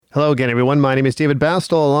Hello again, everyone. My name is David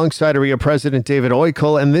Bastel, alongside AREA President David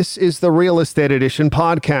Oikel, and this is the Real Estate Edition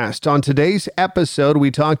podcast. On today's episode,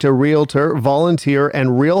 we talk to realtor, volunteer,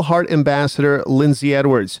 and Real Heart ambassador Lindsay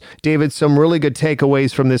Edwards. David, some really good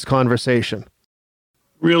takeaways from this conversation.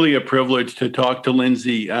 Really a privilege to talk to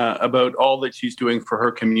Lindsay about all that she's doing for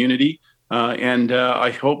her community. And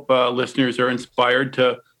I hope listeners are inspired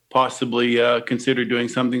to possibly consider doing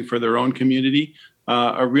something for their own community.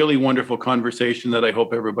 A really wonderful conversation that I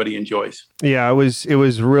hope everybody enjoys. Yeah, it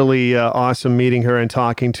was really awesome meeting her and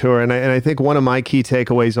talking to her. And I think one of my key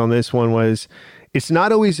takeaways on this one was it's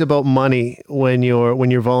not always about money when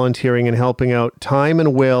you're volunteering and helping out. Time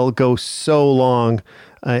and will go so long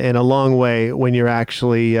and a long way when you're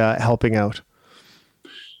actually helping out.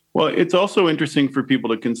 Well, it's also interesting for people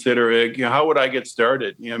to consider, how would I get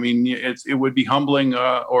started? I mean, it would be humbling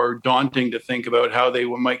or daunting to think about how they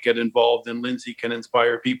might get involved, and Lindsay can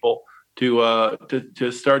inspire people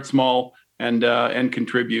to start small and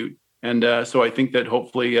contribute. And so I think that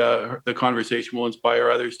hopefully the conversation will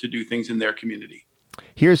inspire others to do things in their community.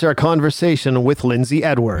 Here's our conversation with Lindsay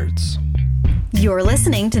Edwards. You're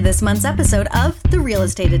listening to this month's episode of The Real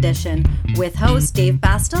Estate Edition with host Dave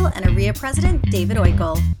Bastel and AREA President David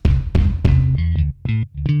Oikel.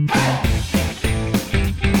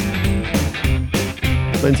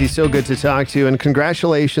 Lindsay, so good to talk to you, and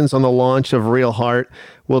congratulations on the launch of Real Heart.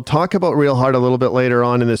 We'll talk about Real Heart a little bit later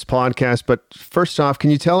on in this podcast, but first off,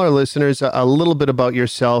 can you tell our listeners a little bit about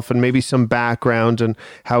yourself and maybe some background and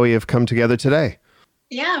how we have come together today?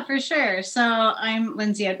 Yeah, for sure. So I'm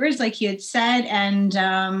Lindsay Edwards, like you had said, and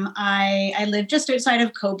I live just outside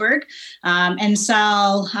of Cobourg and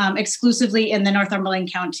sell exclusively in the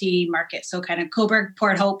Northumberland County market. So kind of Cobourg,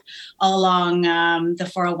 Port Hope, all along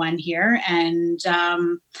the 401 here. And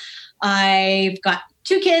I've got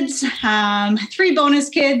 2 kids, 3 bonus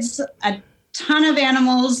kids, a ton of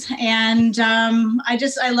animals, and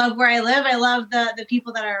I love where I live. I love the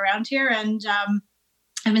people that are around here, and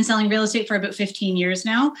I've been selling real estate for about 15 years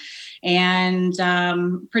now, and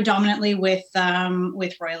predominantly with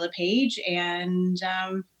Royal LePage, and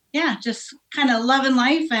just kind of loving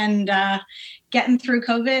life and getting through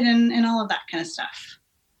COVID and all of that kind of stuff.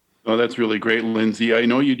 Oh, that's really great, Lindsay. I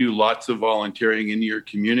know you do lots of volunteering in your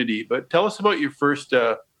community, but tell us about your first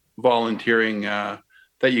volunteering that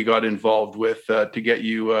you got involved with to get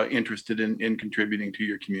you interested in contributing to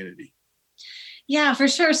your community. Yeah, for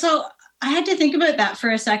sure. So I had to think about that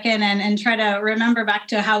for a second and try to remember back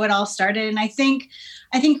to how it all started. And I think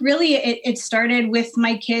really it started with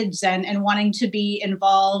my kids and wanting to be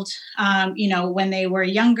involved, when they were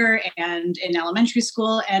younger and in elementary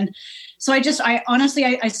school. And so I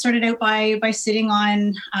honestly started out by sitting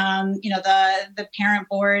on, the parent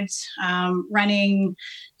boards, running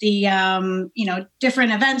the,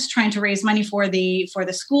 different events, trying to raise money for the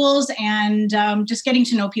schools, and just getting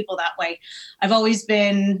to know people that way. I've always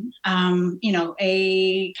been,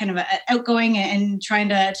 a kind of outgoing and trying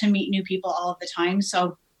to meet new people all of the time.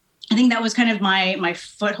 So I think that was kind of my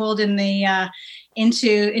foothold in the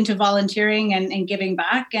into volunteering and giving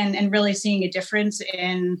back and really seeing a difference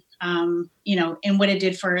in in what it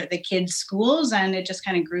did for the kids' schools, and it just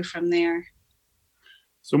kind of grew from there.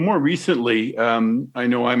 So more recently, I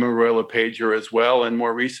know I'm a Royal LePager as well, and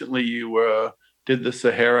more recently you did the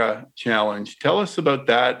Sahara Challenge. Tell us about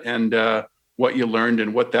that and what you learned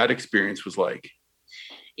and what that experience was like.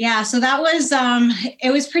 Yeah, so that was,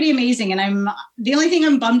 it was pretty amazing. And the only thing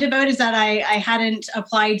I'm bummed about is that I hadn't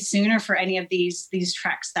applied sooner for any of these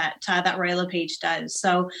treks that Royal LePage does.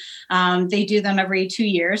 So they do them every 2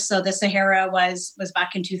 years. So the Sahara was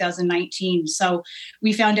back in 2019. So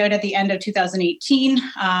we found out at the end of 2018,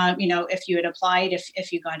 if you had applied,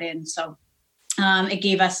 if you got in. So it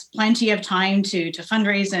gave us plenty of time to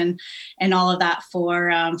fundraise and all of that for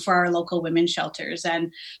our local women's shelters.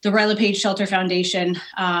 And the Royal LePage Shelter Foundation,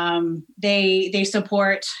 they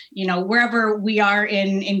support, wherever we are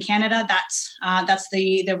in Canada, that's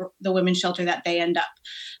the women's shelter that they end up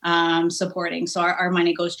supporting. So our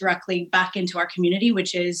money goes directly back into our community,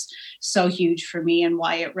 which is so huge for me and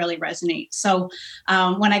why it really resonates. So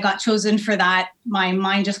when I got chosen for that, my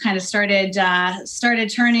mind just kind of started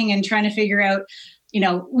turning and trying to figure out,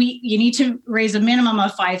 you need to raise a minimum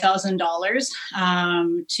of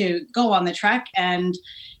 $5,000 to go on the trek. And,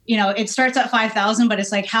 it starts at 5,000, but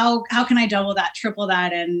it's like, how can I double that, triple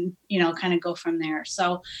that, and, kind of go from there.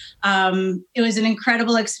 So it was an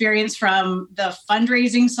incredible experience from the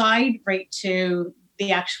fundraising side right to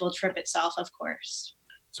the actual trip itself, of course.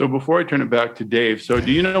 So before I turn it back to Dave, so do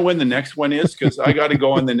you know when the next one is? Because I got to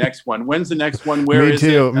go on the next one. When's the next one? Where is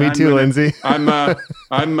it? Me too, Lindsay. I'm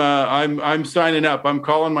signing up. I'm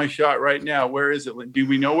calling my shot right now. Where is it? Do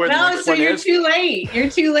we know where the next one is? No, so you're too late. You're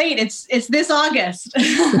too late. It's this August.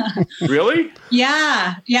 Really?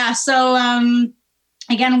 Yeah. So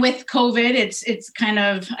again, with COVID, it's kind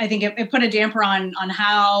of, I think it put a damper on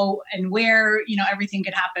how and where, everything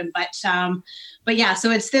could happen. But yeah, so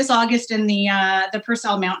it's this August in the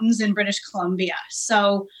Purcell Mountains in British Columbia.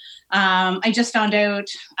 So I just found out,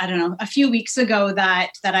 I don't know, a few weeks ago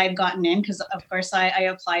that I'd gotten in, because of course I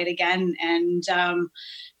applied again, and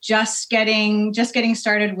just getting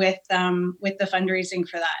started with the fundraising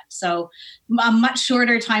for that. So a much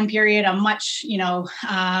shorter time period, a much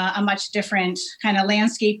different kind of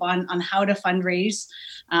landscape on how to fundraise.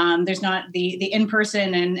 There's not the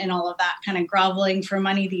in-person and all of that kind of groveling for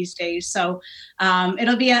money these days. So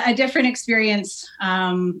it'll be a different experience,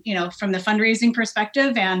 from the fundraising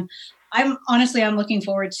perspective. And I'm looking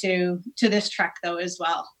forward to this trek though as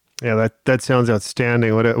well. Yeah, that sounds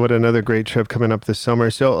outstanding. What another great trip coming up this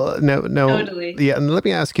summer. So now, totally. Yeah, and let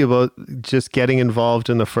me ask you about just getting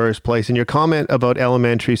involved in the first place. And your comment about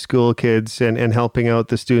elementary school kids and helping out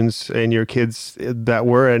the students and your kids that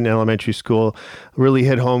were in elementary school really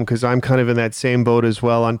hit home, because I'm kind of in that same boat as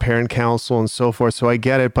well on parent council and so forth. So I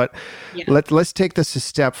get it. But yeah. Let's take this a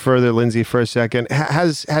step further, Lindsay, for a second.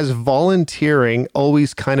 Has volunteering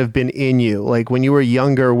always kind of been in you? Like when you were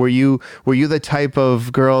younger, were you the type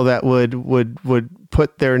of girl that would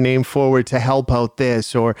put their name forward to help out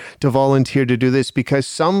this or to volunteer to do this? Because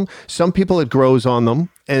some people it grows on them,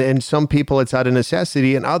 and some people it's out of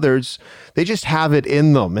necessity, and others they just have it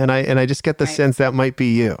in them. And I just get the sense that might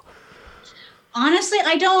be you. Honestly,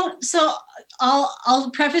 I don't. So I'll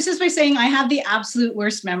preface this by saying I have the absolute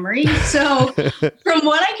worst memory. So from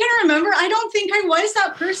what I can remember, I don't think I was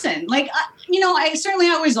that person. Like,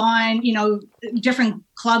 I was on, different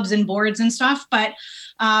clubs and boards and stuff, but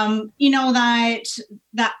that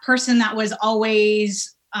person that was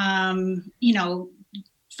always,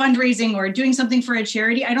 fundraising or doing something for a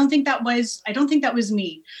charity. I don't think that was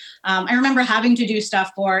me. I remember having to do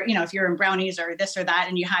stuff for, if you're in brownies or this or that,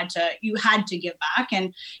 and you had to give back,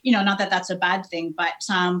 and, not that that's a bad thing, but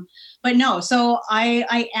no. So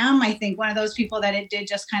I am, I think, one of those people that it did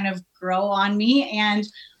just kind of grow on me. And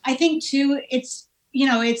I think too, it's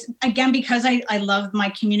again, because I love my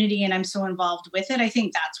community and I'm so involved with it. I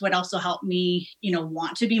think that's what also helped me,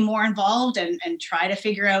 want to be more involved and try to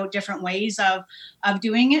figure out different ways of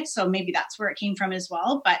doing it. So maybe that's where it came from as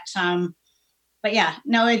well. But yeah,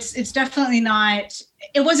 no, it's definitely not,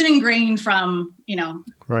 it wasn't ingrained from,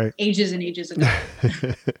 right, ages and ages ago.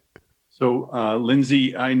 So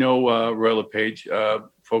Lindsay, I know Royal LePage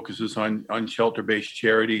focuses on shelter-based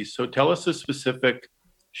charities. So tell us a specific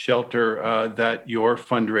shelter that your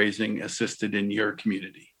fundraising assisted in your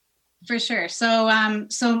community. For sure. So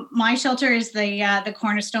my shelter is the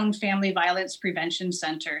Cornerstone Family Violence Prevention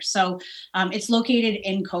Center. So it's located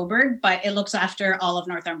in Cobourg, but it looks after all of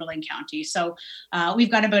Northumberland County. So we've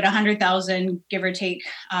got about 100,000, give or take,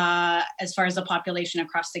 as far as the population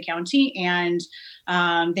across the county. And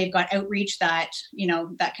they've got outreach that,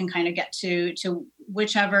 that can kind of get to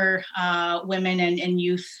whichever women and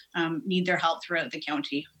youth need their help throughout the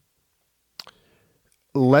county.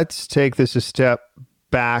 Let's take this a step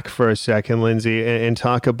back for a second, Lindsay, and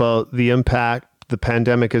talk about the impact the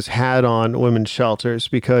pandemic has had on women's shelters,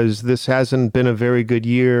 because this hasn't been a very good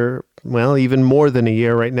year. Well, even more than a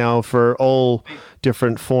year right now for all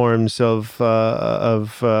different forms of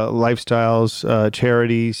lifestyles,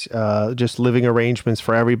 charities, just living arrangements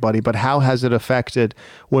for everybody. But how has it affected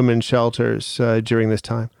women's shelters during this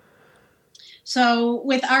time? So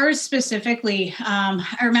with ours specifically,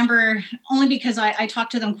 I remember only because I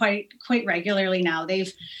talk to them quite regularly now.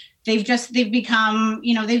 They've become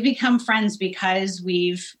friends because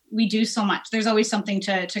we do so much. There's always something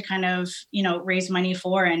to kind of, raise money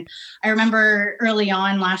for. And I remember early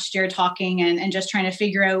on last year talking and just trying to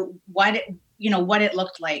figure out what it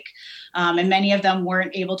looked like. And many of them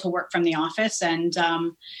weren't able to work from the office. And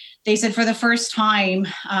they said for the first time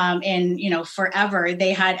in forever,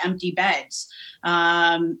 they had empty beds.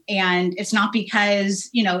 And it's not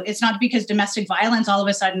because domestic violence all of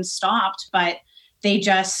a sudden stopped, but they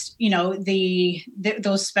just,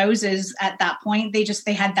 those spouses at that point, they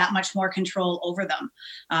had that much more control over them.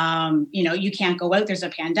 You can't go out, there's a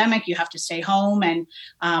pandemic, you have to stay home. And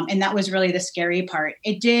that was really the scary part.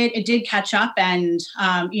 It did catch up, and,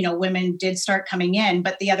 women did start coming in,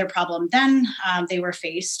 but the other problem then they were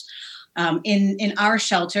faced in our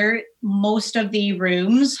shelter, most of the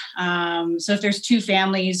rooms. So if there's two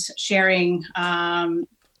families sharing,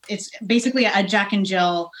 it's basically a Jack and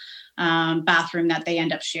Jill bathroom that they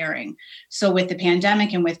end up sharing. So with the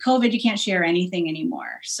pandemic and with COVID, you can't share anything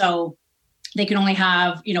anymore. So they can only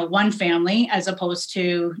have, one family as opposed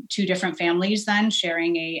to two different families then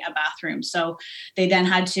sharing a bathroom. So they then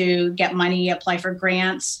had to get money, apply for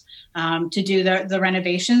grants to do the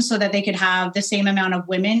renovation so that they could have the same amount of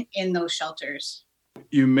women in those shelters.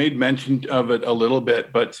 You made mention of it a little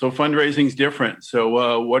bit, but so fundraising is different.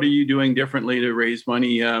 So what are you doing differently to raise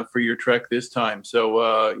money for your trek this time? So,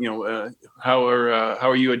 how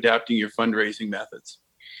are you adapting your fundraising methods?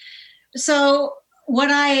 So what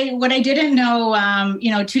I didn't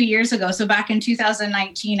know, 2 years ago, so back in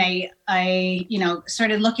 2019, I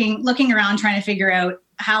started looking around trying to figure out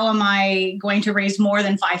how am I going to raise more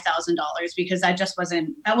than $5,000 because that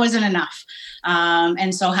wasn't enough.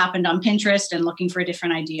 And so happened on Pinterest and looking for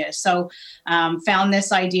different ideas. So found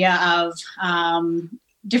this idea of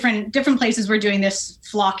different places were doing this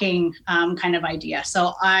flocking kind of idea.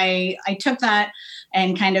 So I took that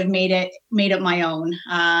and kind of made it my own.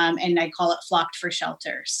 And I call it Flocked for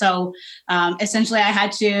Shelter. So essentially I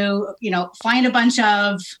had to, find a bunch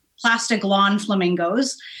of plastic lawn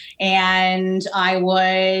flamingos, and I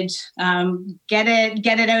would get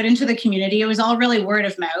it out into the community. It was all really word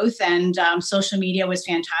of mouth, and social media was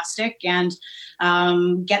fantastic. And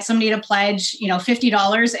get somebody to pledge,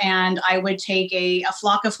 $50, and I would take a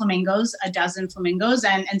flock of flamingos, a dozen flamingos,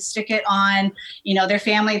 and stick it on, their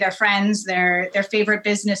family, their friends, their favorite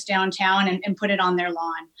business downtown, and put it on their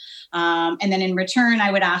lawn. And then in return,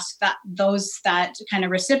 I would ask that kind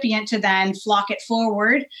of recipient to then flock it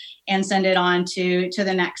forward and send it on to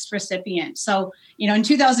the next recipient. So, in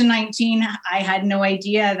 2019, I had no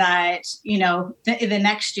idea that, the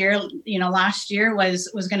next year, last year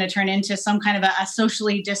was going to turn into some kind of a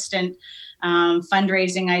socially distant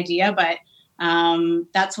fundraising idea. But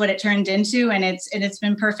that's what it turned into, and it's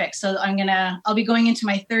been perfect. So I'll be going into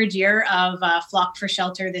my third year of Flock for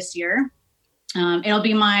Shelter this year. It'll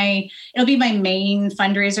be my main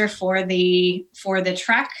fundraiser for the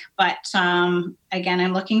trek, but again,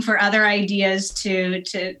 I'm looking for other ideas to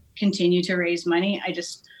continue to raise money. I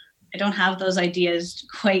don't have those ideas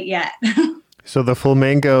quite yet. So the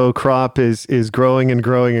flamingo crop is growing and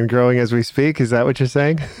growing and growing as we speak. Is that what you're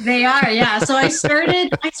saying? They are, yeah. So I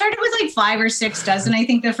started with like 5 or 6 dozen, I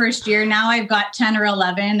think, the first year. Now I've got 10 or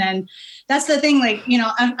 11, and that's the thing. Like,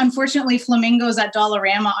 unfortunately, flamingos at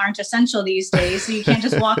Dollarama aren't essential these days. So you can't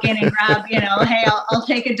just walk in and grab, hey, I'll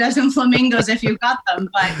take a dozen flamingos if you've got them.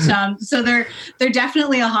 But so they're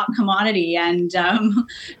definitely a hot commodity, and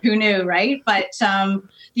who knew, right? But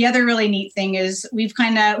the other really neat thing is we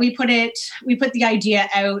put the idea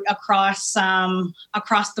out across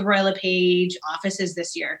the Royal LePage offices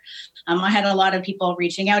this year. I had a lot of people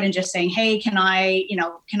reaching out and just saying, hey, can I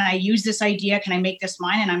use this idea? Can I make this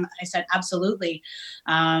mine? And I said, absolutely.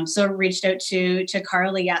 So I reached out to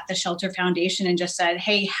Carly at the Shelter Foundation and just said,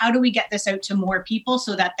 hey, how do we get this out to more people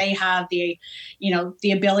so that they have the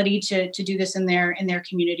ability to do this in their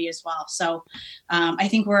community as well? So I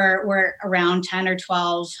think we're around 10 or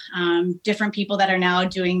 12 different people that are now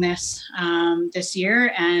doing this this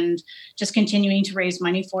year, and just continuing to raise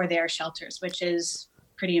money for their shelters, which is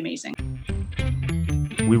pretty amazing.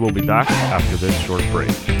 We will be back after this short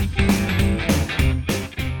break.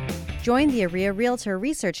 Join the AREA Realtor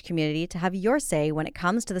research community to have your say when it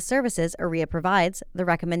comes to the services AREA provides, the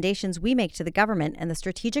recommendations we make to the government, and the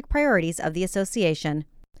strategic priorities of the association.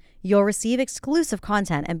 You'll receive exclusive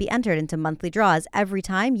content and be entered into monthly draws every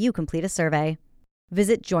time you complete a survey.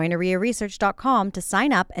 Visit joinarearesearch.com to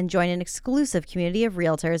sign up and join an exclusive community of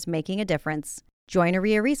realtors making a difference.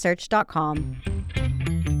 joinarearesearch.com.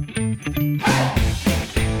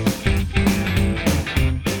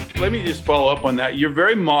 Let me just follow up on that. You're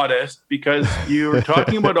very modest because you're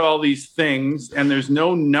talking about all these things and there's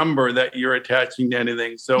no number that you're attaching to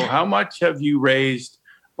anything. So how much have you raised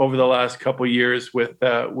over the last couple of years with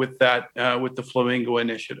the Flamingo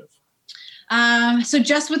Initiative? So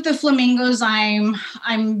just with the flamingos, I'm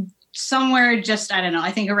somewhere just, I don't know,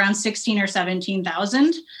 I think around 16 or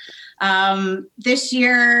 17,000. This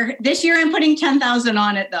year I'm putting 10,000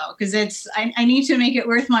 on it though, because I need to make it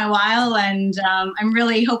worth my while, and I'm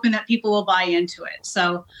really hoping that people will buy into it.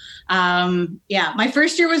 So my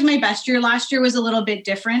first year was my best year. Last year was a little bit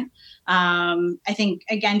different. I think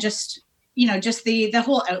again, just the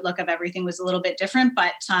whole outlook of everything was a little bit different,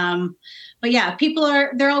 but yeah, people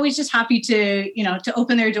they're always just happy to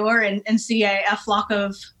open their door and see a flock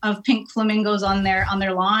of pink flamingos on their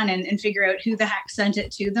lawn and figure out who the heck sent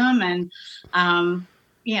it to them. And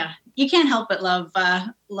yeah, you can't help but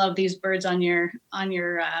love these birds on your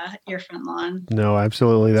front lawn. No,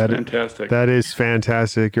 absolutely. That's fantastic. That is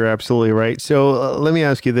fantastic. You're absolutely right. So let me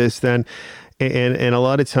ask you this then. And a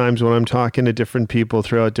lot of times when I'm talking to different people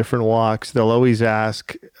throughout different walks, they'll always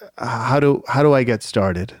ask, how do I get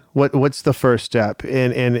started? What's the first step?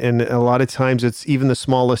 And a lot of times it's even the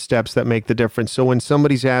smallest steps that make the difference. So when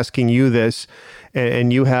somebody's asking you this,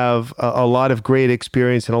 and you have a lot of great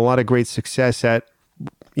experience and a lot of great success at,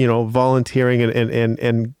 volunteering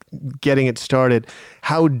and getting it started,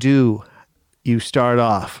 how do you start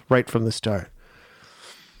off right from the start?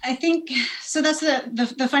 I think so. That's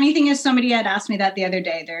the funny thing is, somebody had asked me that the other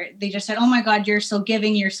day. They just said, "Oh my God, you're so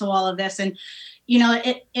giving, you're so all of this," and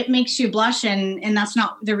it makes you blush, and that's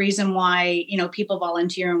not the reason why people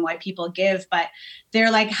volunteer and why people give. But they're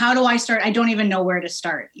like, "How do I start? I don't even know where to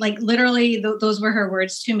start." Like literally, those were her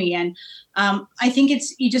words to me. And I think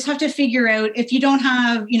you just have to figure out, if you don't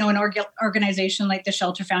have an organization like the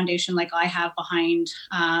Shelter Foundation, like I have behind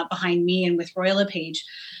me and with Royal LePage.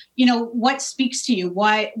 What speaks to you,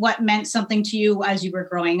 what meant something to you as you were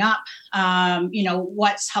growing up,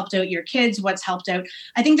 what's helped out your kids, what's helped out.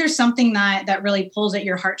 I think there's something that really pulls at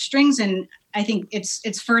your heartstrings. And I think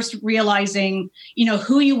it's first realizing,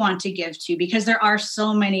 who you want to give to, because there are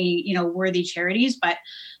so many, worthy charities, but,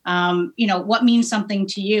 what means something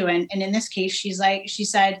to you. And in this case, she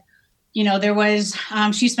said, there was,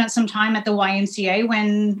 she spent some time at the YMCA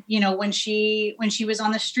when she was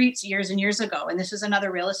on the streets years and years ago. And this is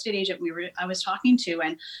another real estate agent I was talking to.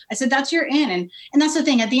 And I said, that's your in. And that's the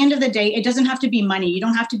thing. At the end of the day, it doesn't have to be money. You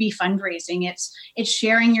don't have to be fundraising. It's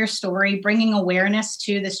sharing your story, bringing awareness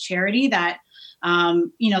to this charity that,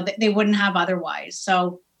 that they wouldn't have otherwise.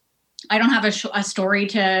 So I don't have a story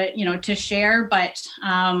to share, but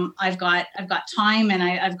I've got time, and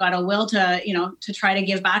I've got a will to try to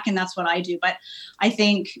give back, and that's what I do. But I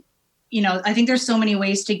think there's so many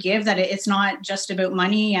ways to give that it's not just about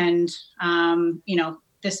money and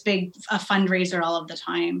this big fundraiser all of the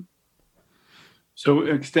time. So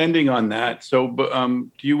extending on that, do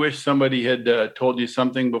you wish somebody had told you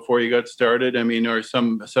something before you got started? I mean, or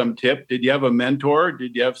some tip? Did you have a mentor?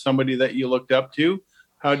 Did you have somebody that you looked up to?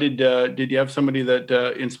 How did you have somebody that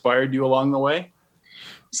inspired you along the way?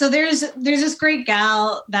 So there's this great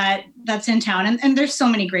gal that's in town, and there's so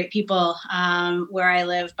many great people where I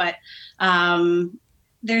live, but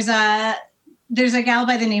there's a gal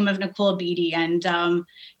by the name of Nicole Beatty, and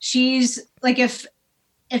she's like, if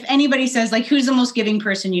anybody says like, who's the most giving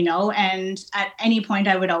person and at any point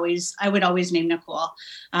I would always name Nicole.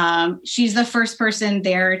 She's the first person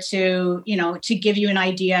there to give you an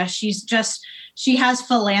idea. She has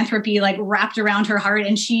philanthropy like wrapped around her heart.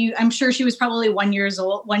 And I'm sure she was probably 1 year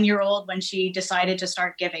old when she decided to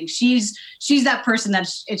start giving. She's that person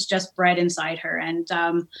it's just bred inside her. And,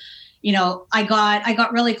 I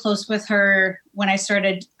got really close with her when I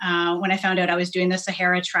started, when I found out I was doing the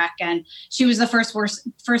Sahara Trek, and she was the first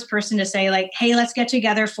person to say like, hey, let's get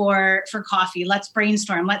together for coffee. Let's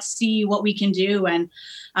brainstorm. Let's see what we can do. And,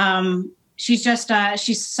 she's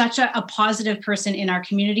such a positive person in our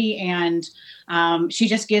community, and she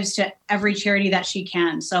just gives to every charity that she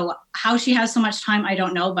can. So how she has so much time, I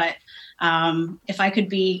don't know, but if I could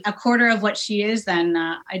be a quarter of what she is, then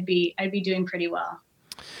I'd be doing pretty well.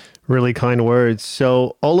 Really kind words.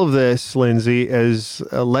 So all of this, Lindsay, has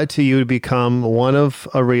led to you to become one of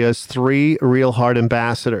OREA's 3 Real Heart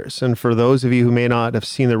ambassadors. And for those of you who may not have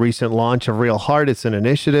seen the recent launch of Real Heart, it's an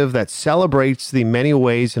initiative that celebrates the many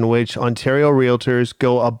ways in which Ontario realtors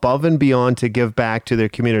go above and beyond to give back to their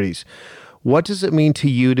communities. What does it mean to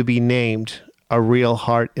you to be named a Real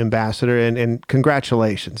Heart ambassador? And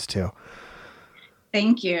congratulations too.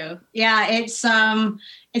 Thank you. Yeah, it's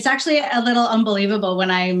actually a little unbelievable when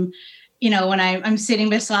I'm sitting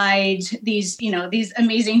beside these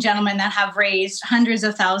amazing gentlemen that have raised hundreds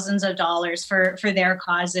of thousands of dollars for their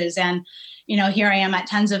causes. And, here I am at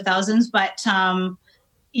tens of thousands, but I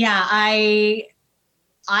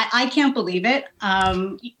can't believe it.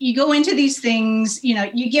 You go into these things,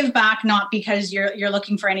 you give back, not because you're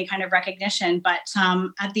looking for any kind of recognition, but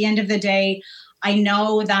at the end of the day, I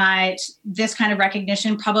know that this kind of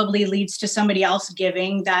recognition probably leads to somebody else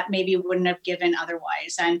giving that maybe wouldn't have given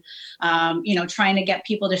otherwise. And, trying to get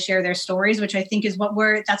people to share their stories, which I think is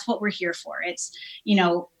that's what we're here for. It's,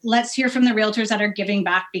 let's hear from the realtors that are giving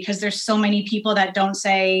back, because there's so many people that don't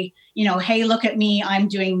say, hey, look at me, I'm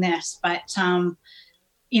doing this. But,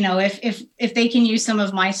 if they can use some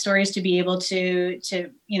of my stories to be able to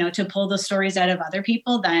pull the stories out of other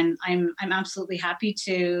people, then I'm absolutely happy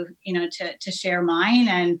to share mine,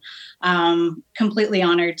 and completely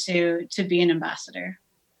honored to be an ambassador.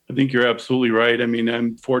 I think you're absolutely right. I mean,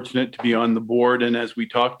 I'm fortunate to be on the board. And as we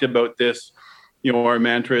talked about this, our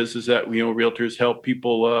mantra is that, realtors help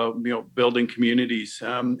people, building communities.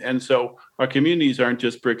 And so our communities aren't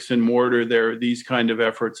just bricks and mortar. They're these kind of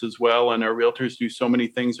efforts as well. And our realtors do so many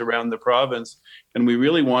things around the province. And we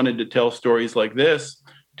really wanted to tell stories like this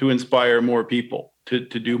to inspire more people to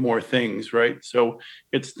do more things, right? So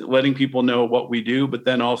it's letting people know what we do, but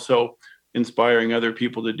then also inspiring other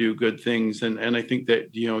people to do good things. And I think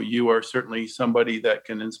that, you are certainly somebody that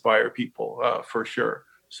can inspire people for sure.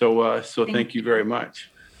 So thank you very much.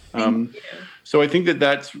 So I think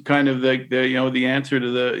that's kind of the answer to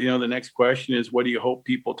the next question is, what do you hope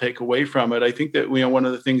people take away from it? I think that, one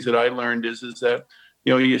of the things that I learned is that,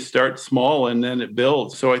 you start small and then it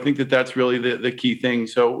builds. So I think that that's really the key thing.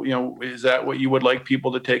 So, is that what you would like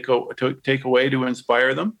people to take away to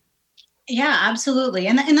inspire them? Yeah, absolutely.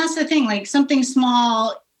 And that's the thing, like something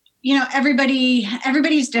small,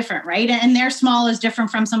 everybody's different, right? And their small is different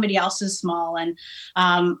from somebody else's small. And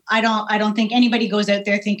I don't think anybody goes out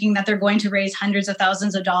there thinking that they're going to raise hundreds of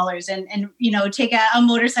thousands of dollars and take a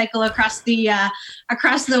motorcycle across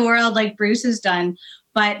the world like Bruce has done.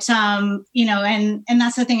 But, and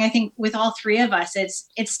that's the thing, I think with all three of us,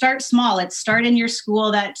 it starts small. It's start in your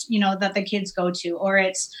school that the kids go to, or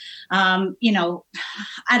it's, I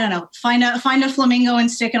don't know, find a flamingo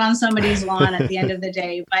and stick it on somebody's lawn at the end of the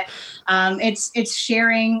day. But it's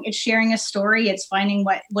sharing a story. It's finding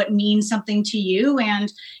what means something to you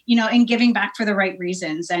and giving back for the right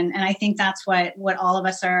reasons. And I think that's what all of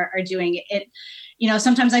us are doing.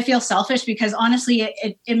 Sometimes I feel selfish because honestly,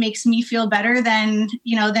 it makes me feel better than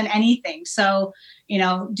anything. So,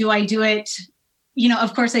 do I do it?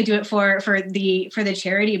 Of course I do it for the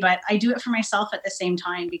charity, but I do it for myself at the same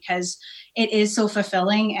time because it is so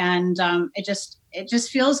fulfilling and it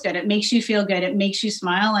just feels good. It makes you feel good. It makes you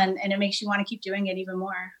smile and it makes you want to keep doing it even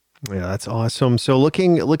more. Yeah, that's awesome. So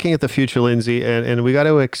looking at the future, Lindsay, and we got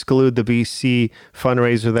to exclude the BC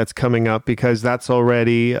fundraiser that's coming up because that's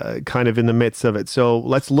already kind of in the midst of it. So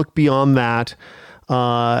let's look beyond that.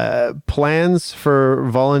 Plans for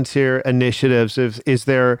volunteer initiatives. Is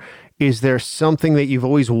there something that you've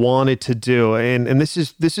always wanted to do? And this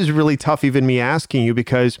is really tough, even me asking you,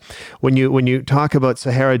 because when you talk about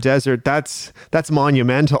Sahara Desert, that's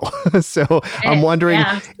monumental. So I'm wondering,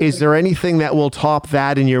 is there anything that will top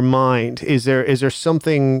that in your mind? Is there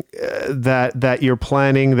something that you're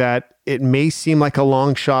planning that it may seem like a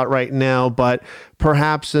long shot right now, but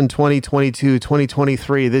perhaps in 2022,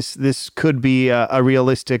 2023, this could be a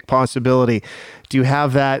realistic possibility? Do you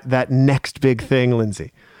have that next big thing,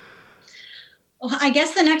 Lindsay? Well, I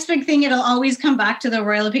guess the next big thing, it'll always come back to the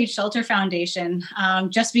Royal LePage Shelter Foundation,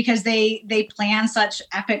 just because they plan such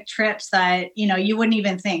epic trips that, you wouldn't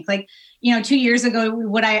even think. Like, 2 years ago,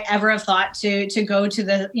 would I ever have thought to go to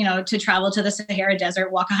to travel to the Sahara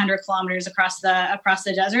Desert, walk 100 kilometers across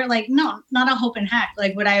the desert? Like, no, not a hope in heck.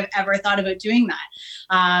 Like, would I have ever thought about doing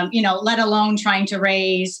that? Let alone trying to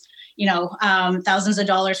raise, thousands of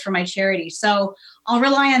dollars for my charity. So I'll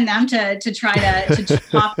rely on them to try to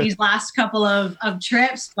top these last couple of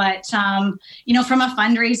trips. But, from a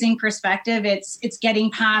fundraising perspective, it's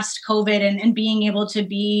getting past COVID and being able to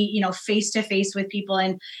be, face to face with people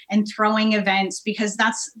and throwing events, because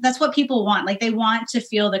that's what people want. Like, they want to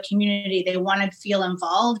feel the community. They want to feel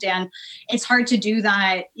involved. And it's hard to do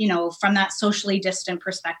that, from that socially distant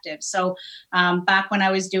perspective. So back when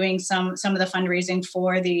I was doing some of the fundraising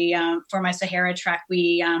for my Sahara trek,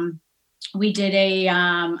 we did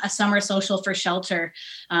a summer social for shelter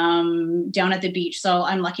down at the beach. So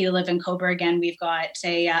I'm lucky to live in Cobourg again. We've got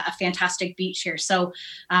a fantastic beach here. So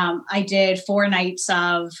I did 4 nights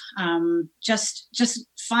of just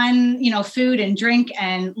fun, food and drink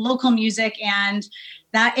and local music. And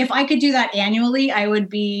that, if I could do that annually, I would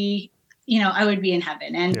be in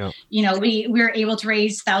heaven. And, we were able to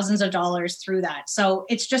raise thousands of dollars through that. So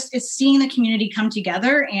it's seeing the community come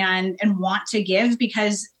together and want to give,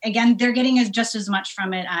 because again, they're getting just as much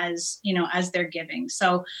from it as they're giving.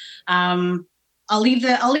 So, I'll leave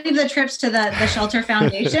the trips to the Shelter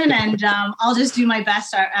Foundation and, I'll just do my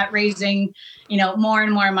best at raising, more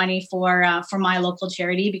and more money for my local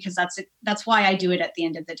charity, because that's why I do it at the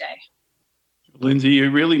end of the day. Lindsay, you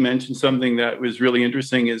really mentioned something that was really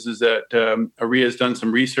interesting is that OREA has done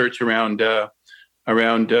some research around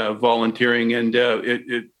volunteering, and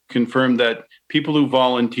it confirmed that people who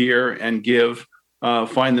volunteer and give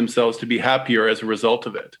find themselves to be happier as a result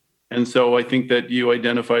of it. And so I think that you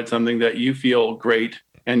identified something that you feel great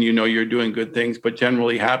and you're doing good things, but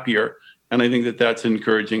generally happier. And I think that that's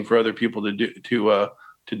encouraging for other people to do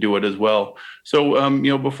do it as well. So,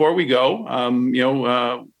 before we go,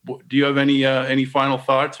 do you have any final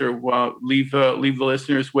thoughts or leave the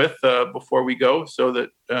listeners with before we go? So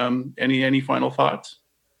that any final thoughts?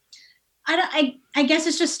 I guess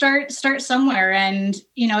it's just start somewhere, and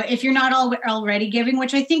if you're not already giving,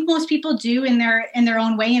 which I think most people do in their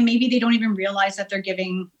own way, and maybe they don't even realize that they're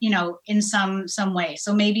giving, in some way.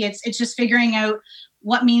 So maybe it's just figuring out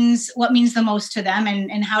what means the most to them,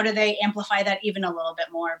 and how do they amplify that even a little bit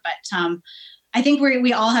more. But I think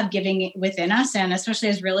we all have giving within us, and especially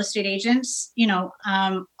as real estate agents,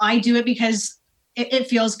 I do it because it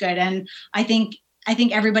feels good, and I think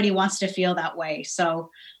everybody wants to feel that way. So,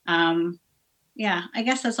 I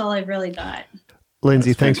guess that's all I've really got.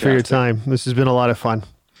 Lindsay, thanks for your time. This has been a lot of fun.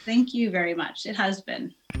 Thank you very much. It has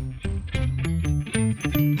been.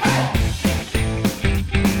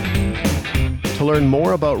 To learn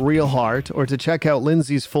more about Real Heart or to check out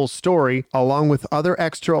Lindsay's full story, along with other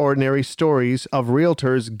extraordinary stories of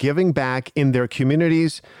realtors giving back in their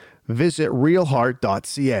communities, visit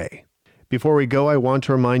realheart.ca. Before we go, I want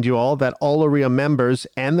to remind you all that all OREA members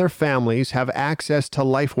and their families have access to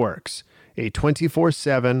LifeWorks, a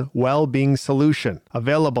 24/7 well-being solution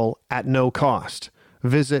available at no cost.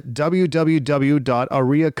 Visit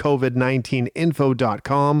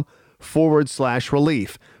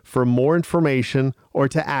www.oreacovid19info.com/relief for more information or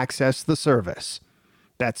to access the service.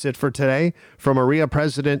 That's it for today. From OREA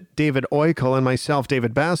President David Oikle and myself,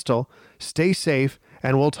 David Bastel, stay safe,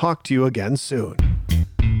 and we'll talk to you again soon.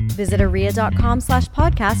 Visit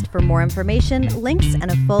orea.com/podcast for more information, links,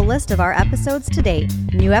 and a full list of our episodes to date.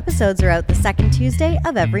 New episodes are out the second Tuesday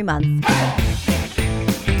of every month.